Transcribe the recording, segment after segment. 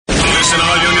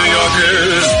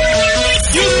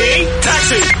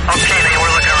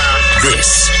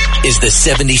is the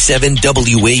 77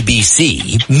 WABC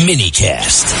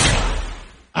minicast.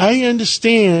 I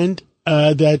understand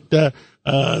that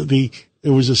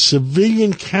there was a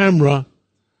civilian camera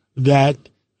that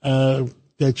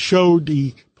showed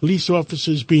the police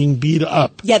officers being beat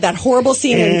up. Yeah, that horrible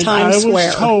scene in Times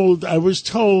Square. I was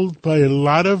told by a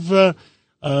lot of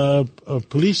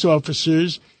police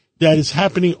officers that it's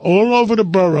happening all over the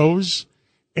boroughs,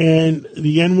 and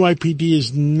the NYPD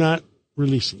is not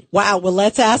releasing it. Wow. Well,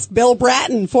 let's ask Bill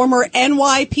Bratton, former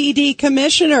NYPD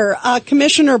commissioner.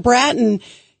 Commissioner Bratton,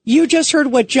 you just heard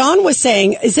what John was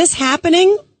saying. Is this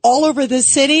happening all over the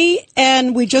city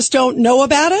and we just don't know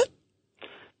about it?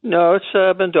 No,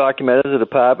 it's been documented. The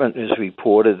department has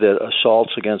reported that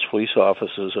assaults against police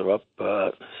officers are up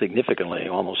significantly,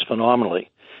 almost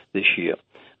phenomenally this year.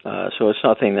 So it's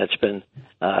nothing that's been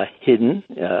hidden.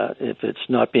 If it's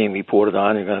not being reported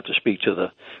on, you're going to have to speak to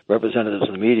the representatives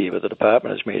of the media, but the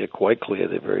department has made it quite clear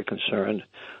they're very concerned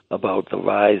about the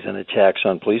rise in attacks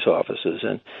on police officers.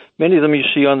 And many of them you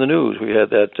see on the news. We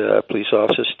had that police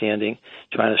officer standing,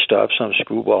 trying to stop some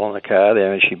screwball in the car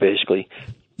there, and she basically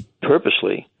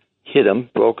purposely hit him,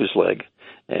 broke his leg,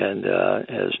 and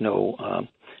has no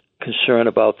concern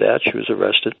about that. She was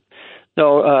arrested.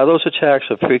 No, those attacks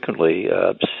are frequently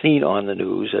seen on the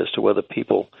news as to whether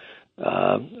people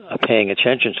are paying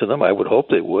attention to them. I would hope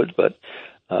they would, but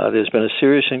there's been a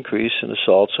serious increase in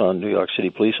assaults on New York City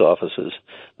police officers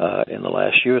in the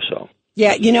last year or so.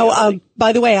 Yeah,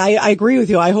 by the way, I agree with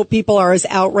you. I hope people are as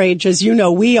outraged as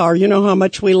we are. You know how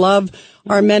much we love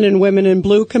our men and women in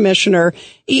blue, Commissioner.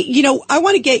 I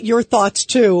want to get your thoughts,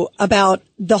 too, about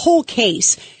the whole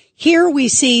case. Here we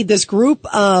see this group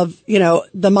of,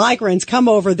 the migrants come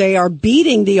over. They are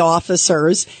beating the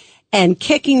officers and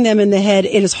kicking them in the head.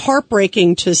 It is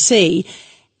heartbreaking to see.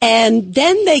 And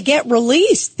then they get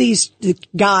released, these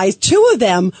guys, two of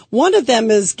them. One of them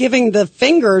is giving the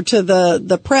finger to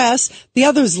the press. The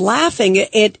other's laughing.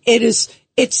 It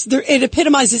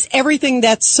epitomizes everything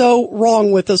that's so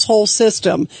wrong with this whole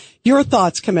system. Your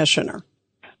thoughts, Commissioner?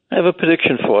 I have a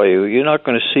prediction for you. You're not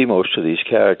going to see most of these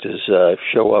characters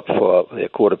show up for their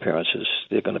court appearances.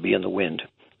 They're going to be in the wind.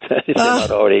 if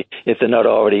they're not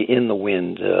already in the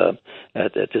wind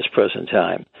at this present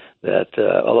time.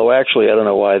 Although actually I don't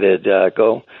know why they'd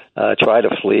try to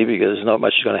flee, because not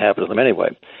much is going to happen to them anyway.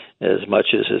 As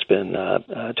much as has been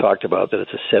talked about that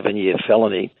it's a 7-year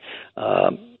felony,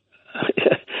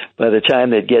 by the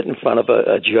time they get in front of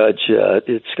a judge,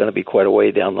 it's going to be quite a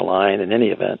way down the line in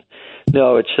any event.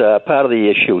 No, it's part of the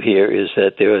issue here is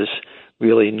that there is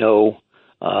really no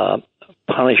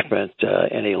punishment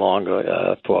any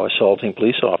longer for assaulting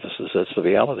police officers. That's the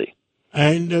reality.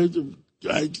 And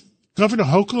Governor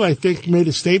Hochul, I think, made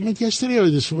a statement yesterday or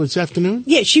this afternoon.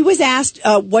 Yeah, she was asked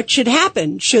what should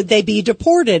happen. Should they be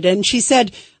deported? And she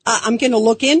said, I'm going to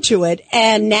look into it.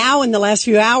 And now in the last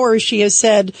few hours, she has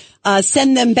said,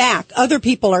 send them back. Other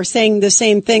people are saying the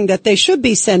same thing, that they should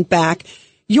be sent back.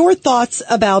 Your thoughts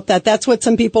about that? That's what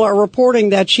some people are reporting,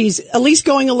 that she's at least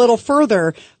going a little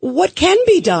further. What can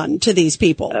be done to these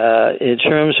people? In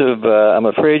terms of, I'm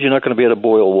afraid you're not going to be able to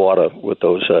boil water with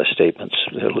those statements.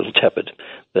 They're a little tepid,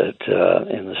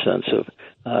 in the sense of,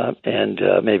 and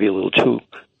maybe a little too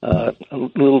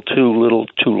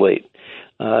late.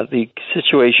 The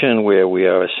situation where we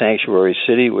are a sanctuary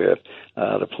city, where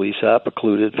the police are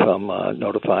precluded from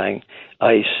notifying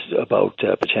ICE about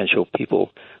potential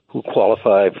people who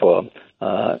qualify for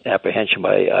apprehension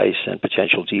by ICE and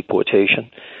potential deportation.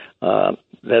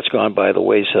 That's gone by the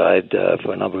wayside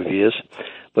for a number of years.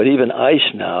 But even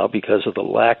ICE now, because of the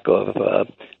lack of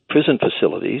prison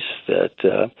facilities,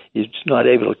 that is not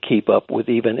able to keep up with,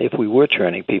 even if we were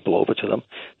turning people over to them,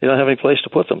 they don't have any place to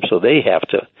put them. So they have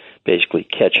to basically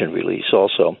catch and release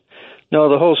also. No,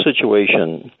 the whole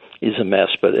situation is a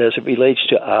mess. But as it relates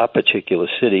to our particular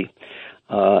city,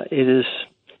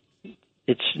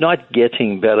 it's not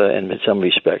getting better in some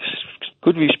respects.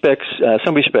 Some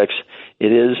respects,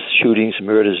 it is shootings,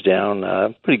 murders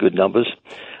down, pretty good numbers.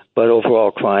 But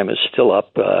overall crime is still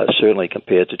up, certainly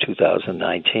compared to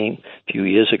 2019, a few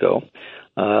years ago.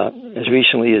 As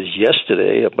recently as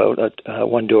yesterday, about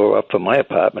one door up from my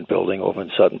apartment building over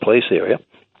in Sutton Place area,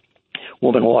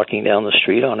 woman walking down the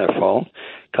street on her phone,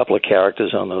 a couple of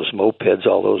characters on those mopeds,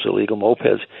 all those illegal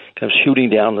mopeds, come shooting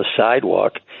down the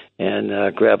sidewalk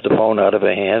and grab the phone out of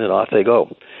her hand, and off they go.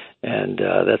 And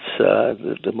that's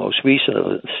the most recent of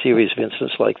a series of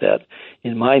incidents like that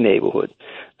in my neighborhood.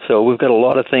 So we've got a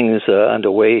lot of things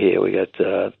underway here. We got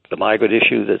the migrant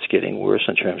issue that's getting worse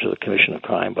in terms of the commission of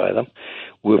crime by them.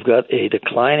 We've got a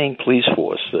declining police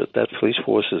force. That police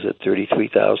force is at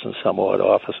 33,000 some odd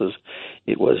officers.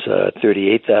 It was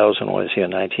 38,000 when I was here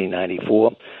in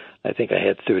 1994. I think I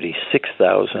had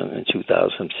 36,000 in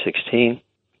 2016.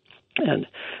 And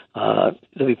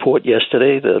the report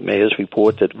yesterday, the mayor's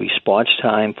report, that response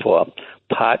time for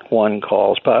Part 1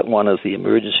 calls, Part 1 is the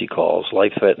emergency calls,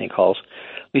 life-threatening calls.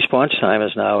 Response time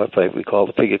is now, if I recall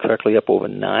the figure correctly, up over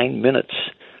 9 minutes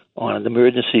on an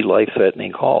emergency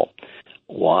life-threatening call.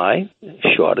 Why?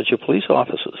 Shortage of police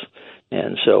officers.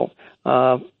 And so,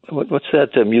 what's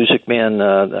that Music Man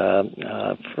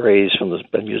phrase from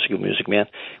the musical Music Man?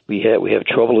 We have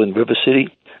trouble in River City.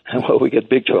 Well, we get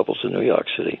big troubles in New York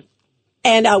City.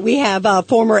 And we have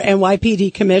former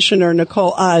NYPD Commissioner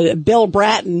Bill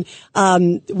Bratton.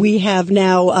 We have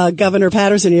now Governor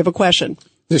Patterson. You have a question?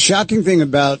 The shocking thing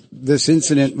about this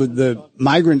incident with the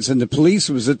migrants and the police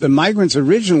was that the migrants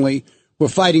originally were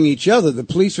fighting each other. The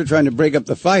police were trying to break up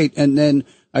the fight, and then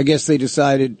I guess they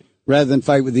decided rather than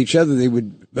fight with each other, they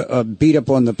would beat up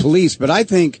on the police. But I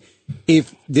think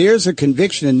if there's a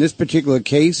conviction in this particular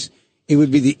case, it would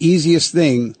be the easiest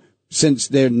thing, since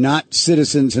they're not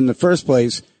citizens in the first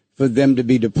place, for them to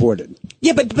be deported.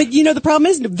 Yeah, but the problem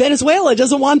is Venezuela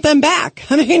doesn't want them back.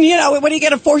 I mean, what are you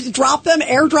going to force to drop them,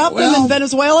 airdrop them in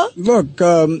Venezuela? Look,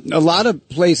 a lot of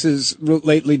places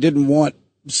lately didn't want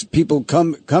people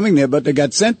coming there, but they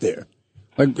got sent there.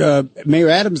 Like Mayor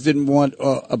Adams didn't want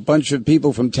a bunch of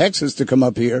people from Texas to come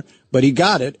up here, but he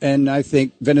got it, and I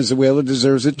think Venezuela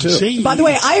deserves it too. By the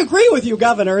way, I agree with you,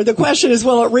 Governor. The question is,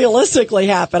 will it realistically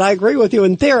happen? I agree with you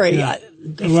in theory. Yeah.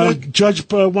 Well, Judge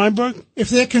Weinberg? If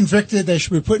they're convicted, they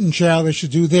should be put in jail. They should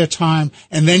do their time,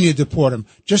 and then you deport them.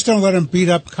 Just don't let them beat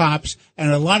up cops.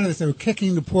 And a lot of it, they were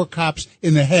kicking the poor cops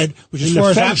in the head, which, as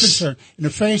far as I'm concerned, in the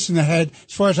face, in the head,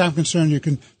 as far as I'm concerned, you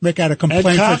can make out a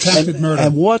complaint for attempted murder.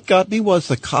 And what got me was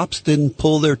the cops didn't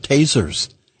pull their tasers,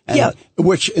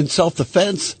 which in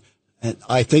self-defense. And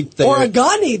I think or a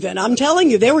gun even. I'm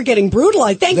telling you, they were getting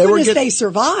brutalized. Thank goodness they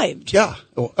survived. Yeah.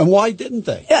 And why didn't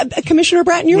they? Commissioner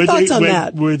Bratton, your thoughts on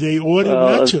that? Were they ordered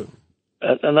not to?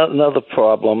 Another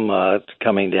problem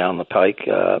coming down the pike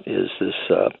is this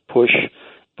push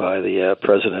by the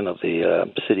president of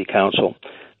the city council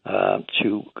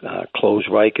to close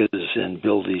Rikers and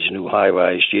build these new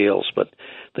high-rise jails. But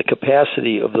the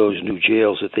capacity of those new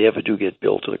jails, if they ever do get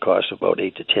built, at a cost of about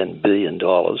 $8 to $10 billion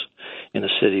in a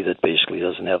city that basically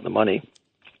doesn't have the money.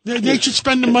 They should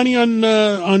spend the money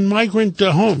on migrant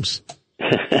homes.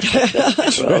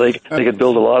 Well, they could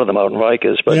build a lot of them out in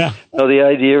Rikers. But no, the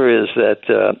idea is that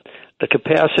the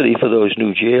capacity for those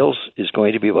new jails is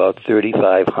going to be about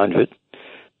 3,500.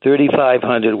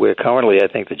 3,500, where currently I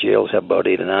think the jails have about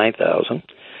 8,000 to 9,000.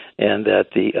 And that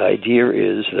the idea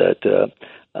is that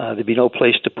there'd be no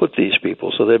place to put these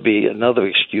people. So there'd be another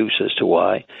excuse as to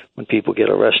why when people get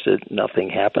arrested, nothing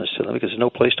happens to them, because there's no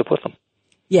place to put them.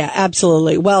 Yeah,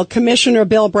 absolutely. Well, Commissioner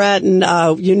Bill Bratton,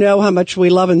 you know how much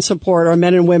we love and support our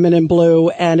men and women in blue,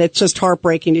 and it's just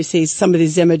heartbreaking to see some of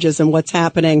these images and what's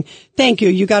happening. Thank you.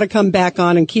 You got to come back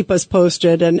on and keep us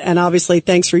posted, and obviously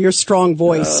thanks for your strong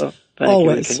voice.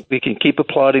 Always. We can keep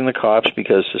applauding the cops,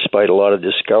 because despite a lot of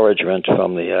discouragement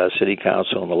from the city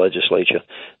council and the legislature,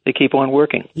 they keep on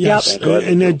working. Yes,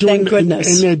 and they're doing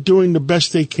the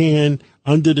best they can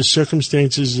under the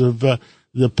circumstances of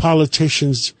the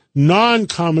politicians,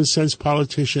 non-common sense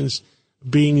politicians,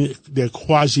 being their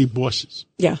quasi bosses.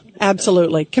 Yeah,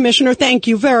 absolutely. Commissioner, thank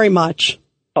you very much.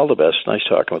 All the best. Nice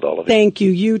talking with all of you. Thank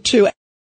you. You too.